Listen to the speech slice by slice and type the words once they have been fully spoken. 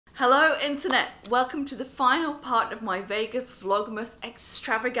Hello internet, welcome to the final part of my Vegas Vlogmas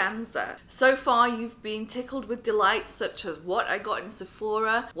extravaganza. So far you've been tickled with delights such as what I got in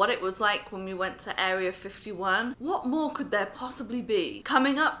Sephora, what it was like when we went to Area 51. What more could there possibly be?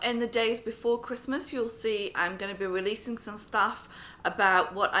 Coming up in the days before Christmas, you'll see I'm going to be releasing some stuff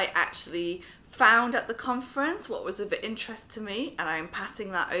about what I actually found at the conference, what was of interest to me, and I'm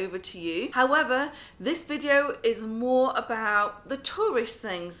passing that over to you. However, this video is more about the tourist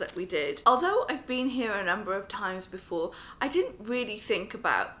things that we did. Although I've been here a number of times before, I didn't really think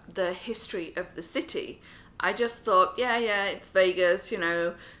about the history of the city. I just thought, yeah, it's Vegas, you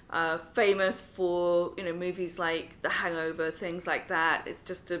know, famous for, you know, movies like The Hangover, things like that. It's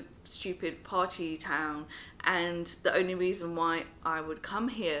just a stupid party town, and the only reason why I would come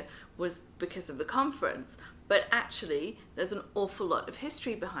here was because of the conference. But actually, there's an awful lot of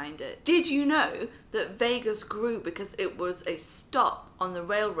history behind it. Did you know that Vegas grew because it was a stop on the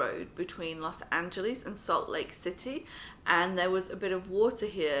railroad between Los Angeles and Salt Lake City, and there was a bit of water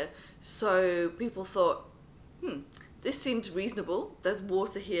here, so people thought, this seems reasonable, there's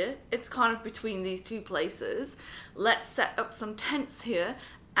water here, it's kind of between these two places, let's set up some tents here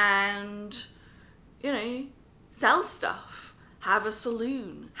and, you know, sell stuff. Have a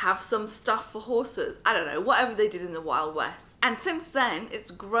saloon, have some stuff for horses, I don't know, whatever they did in the Wild West. And since then,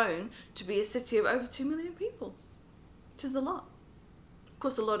 it's grown to be a city of over 2 million people, which is a lot. Of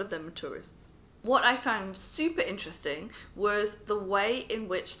course, a lot of them are tourists. What I found super interesting was the way in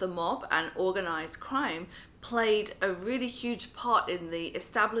which the mob and organized crime played a really huge part in the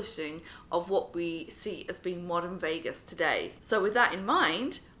establishing of what we see as being modern Vegas today. So with that in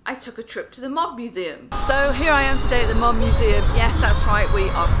mind, I took a trip to the Mob Museum. So here I am today at the Mob Museum. Yes, that's right, we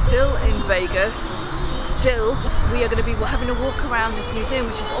are still in Vegas. Still, we are going to be having a walk around this museum,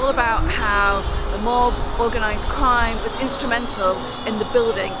 which is all about how the mob, organised crime, was instrumental in the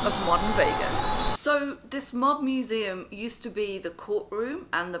building of modern Vegas. So this Mob Museum used to be the courtroom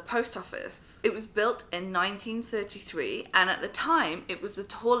and the post office. It was built in 1933, and at the time it was the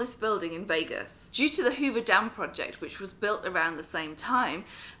tallest building in Vegas. Due to the Hoover Dam project, which was built around the same time,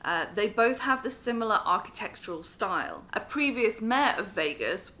 they both have the similar architectural style. A previous mayor of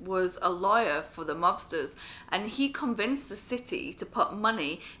Vegas was a lawyer for the mobsters, and he convinced the city to put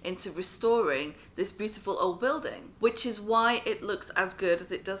money into restoring this beautiful old building, which is why it looks as good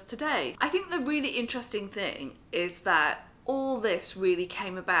as it does today. I think the really interesting thing is that all this really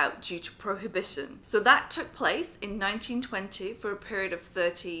came about due to prohibition. So that took place in 1920 for a period of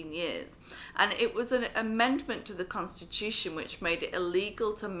 13 years. And it was an amendment to the Constitution which made it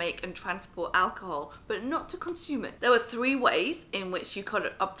illegal to make and transport alcohol, but not to consume it. There were 3 ways in which you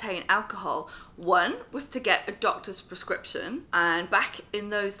could obtain alcohol. One was to get a doctor's prescription, and back in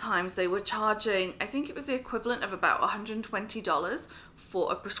those times they were charging, I think it was the equivalent of about $120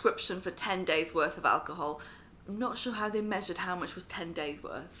 for a prescription for 10 days worth of alcohol. I'm not sure how they measured how much was 10 days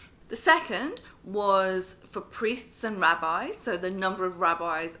worth. The second was for priests and rabbis, so the number of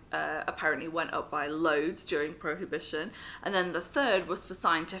rabbis apparently went up by loads during Prohibition. And then the third was for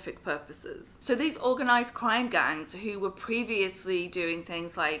scientific purposes. So these organized crime gangs who were previously doing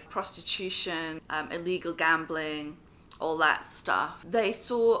things like prostitution, illegal gambling, all that stuff, they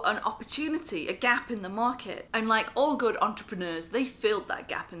saw an opportunity, a gap in the market. And like all good entrepreneurs, they filled that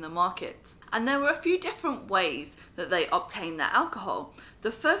gap in the market. And there were a few different ways that they obtained their alcohol.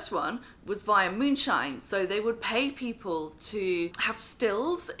 The first one was via moonshine. So they would pay people to have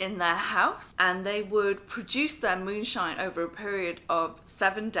stills in their house, and they would produce their moonshine over a period of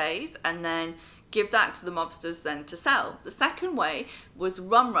 7 days and then give that to the mobsters then to sell. The second way was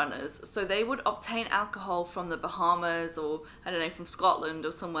rum runners. So they would obtain alcohol from the Bahamas, or I don't know, from Scotland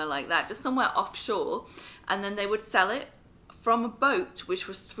or somewhere like that, just somewhere offshore, and then they would sell it from a boat which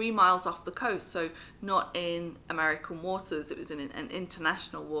was 3 miles off the coast, so not in American waters, it was in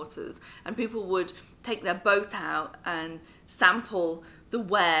international waters, and people would take their boat out and sample the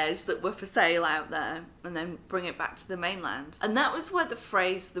wares that were for sale out there and then bring it back to the mainland. And that was where the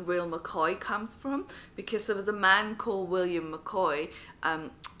phrase "the real McCoy" comes from, because there was a man called William McCoy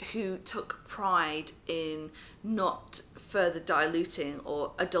who took pride in not further diluting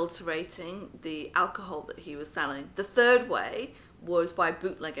or adulterating the alcohol that he was selling. The third way was by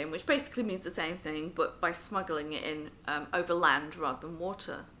bootlegging, which basically means the same thing, but by smuggling it in over land rather than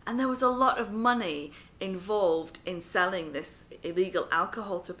water. And there was a lot of money involved in selling this illegal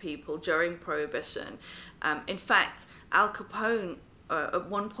alcohol to people during Prohibition. In fact, Al Capone at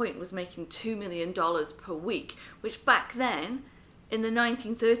one point was making $2 million per week, which back then, in the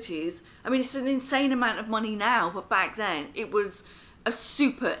 1930s, I mean, it's an insane amount of money now, but back then it was a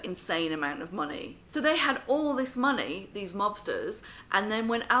super insane amount of money. So they had all this money, these mobsters, and then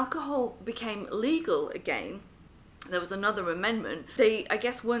when alcohol became legal again, there was another amendment. They, I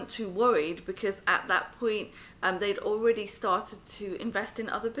guess, weren't too worried because at that point they'd already started to invest in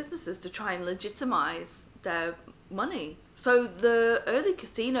other businesses to try and legitimize their money. So the early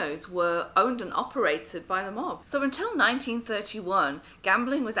casinos were owned and operated by the mob. So until 1931,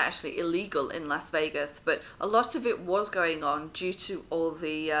 gambling was actually illegal in Las Vegas, but a lot of it was going on due to all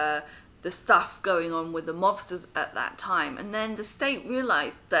the stuff going on with the mobsters at that time. And then the state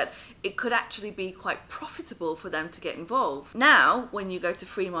realized that it could actually be quite profitable for them to get involved. Now, when you go to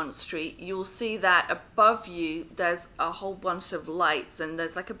Fremont Street, you'll see that above you, there's a whole bunch of lights and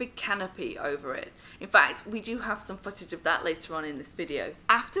there's like a big canopy over it. In fact, we do have some footage of that later on in this video.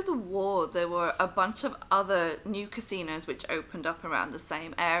 After the war, there were a bunch of other new casinos which opened up around the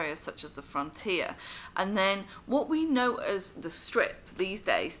same area, such as the Frontier. And then what we know as the Strip these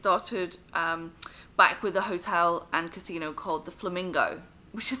days started back with a hotel and casino called the Flamingo,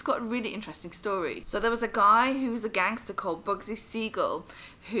 which has got a really interesting story. So there was a guy who was a gangster called Bugsy Siegel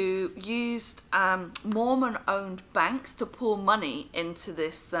who used Mormon-owned banks to pour money into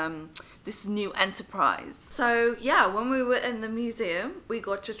this this new enterprise. So yeah, when we were in the museum, we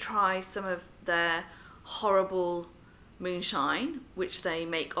got to try some of their horrible moonshine, which they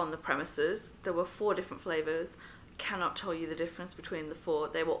make on the premises. There were 4 different flavors. Cannot tell you the difference between the 4.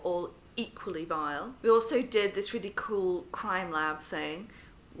 They were all equally vile. We also did this really cool crime lab thing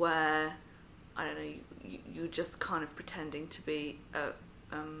where, I don't know, you just kind of pretending to be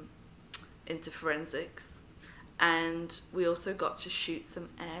into forensics. And we also got to shoot some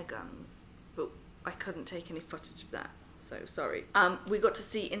air guns, but I couldn't take any footage of that, so sorry. We got to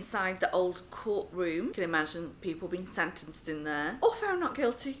see inside the old courtroom. You can imagine people being sentenced in there, or found not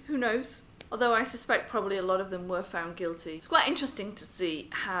guilty, who knows? Although I suspect probably a lot of them were found guilty. It's quite interesting to see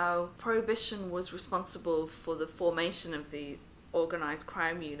how Prohibition was responsible for the formation of the organised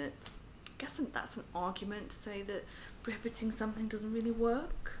crime units. I guess that's an argument to say that prohibiting something doesn't really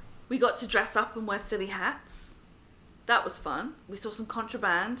work. We got to dress up and wear silly hats. That was fun. We saw some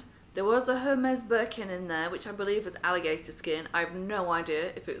contraband. There was a Hermes Birkin in there, which I believe was alligator skin. I have no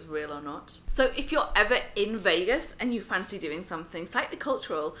idea if it was real or not. So if you're ever in Vegas and you fancy doing something slightly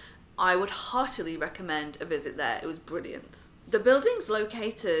cultural, I would heartily recommend a visit there. It was brilliant. The building's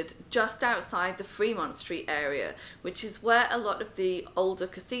located just outside the Fremont Street area, which is where a lot of the older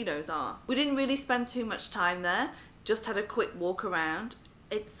casinos are. We didn't really spend too much time there, just had a quick walk around.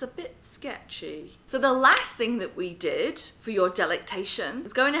 It's a bit sketchy. So the last thing that we did for your delectation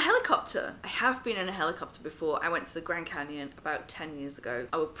was go in a helicopter. I have been in a helicopter before. I went to the Grand Canyon about 10 years ago.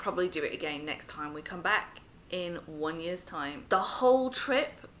 I would probably do it again next time we come back in 1 year's time. The whole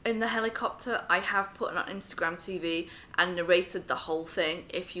trip in the helicopter I have put on Instagram TV and narrated the whole thing.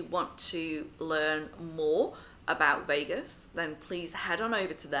 If you want to learn more about Vegas, then please head on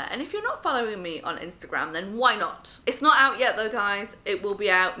over to there. And if you're not following me on Instagram, then why not? It's not out yet though, guys. It will be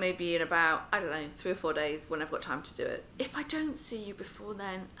out maybe in about, I don't know, 3 or 4 days when I've got time to do it. If I don't see you before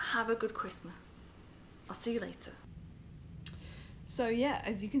then, have a good Christmas. I'll see you later. So yeah,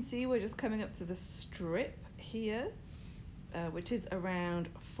 as you can see, we're just coming up to the Strip here, which is around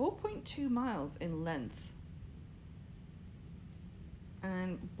 4.2 miles in length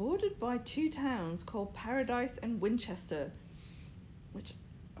and bordered by 2 towns called Paradise and Winchester, which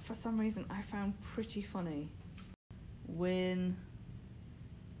for some reason I found pretty funny. Wynn,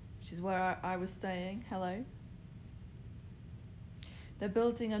 which is where I was staying. Hello. They're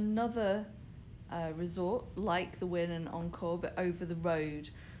building another resort like the Wynn and Encore, but over the road.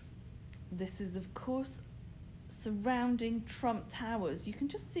 This is of course surrounding Trump Towers. You can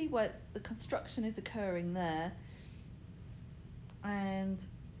just see where the construction is occurring there. And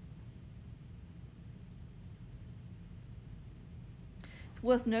it's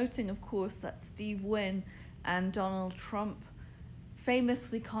worth noting, of course, that Steve Wynn and Donald Trump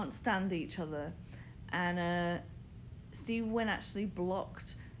famously can't stand each other. And Steve Wynn actually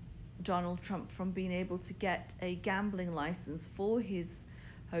blocked Donald Trump from being able to get a gambling license for his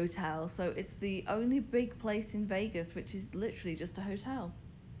hotel. So it's the only big place in Vegas which is literally just a hotel.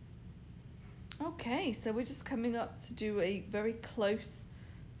 Okay, so we're just coming up to do a very close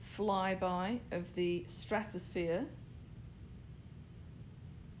flyby of the stratosphere.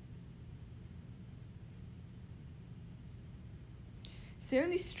 It's the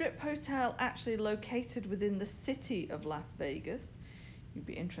only strip hotel actually located within the city of Las Vegas. You'd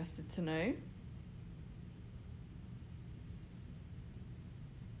be interested to know.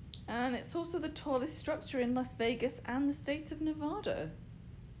 And it's also the tallest structure in Las Vegas and the state of Nevada.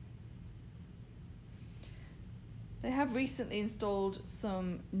 They They have recently installed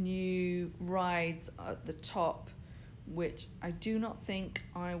some new rides at the top, which I do not think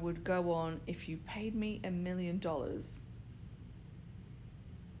I would go on if you paid me $1 million.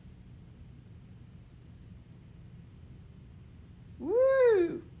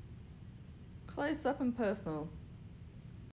 Woo! Close up and personal.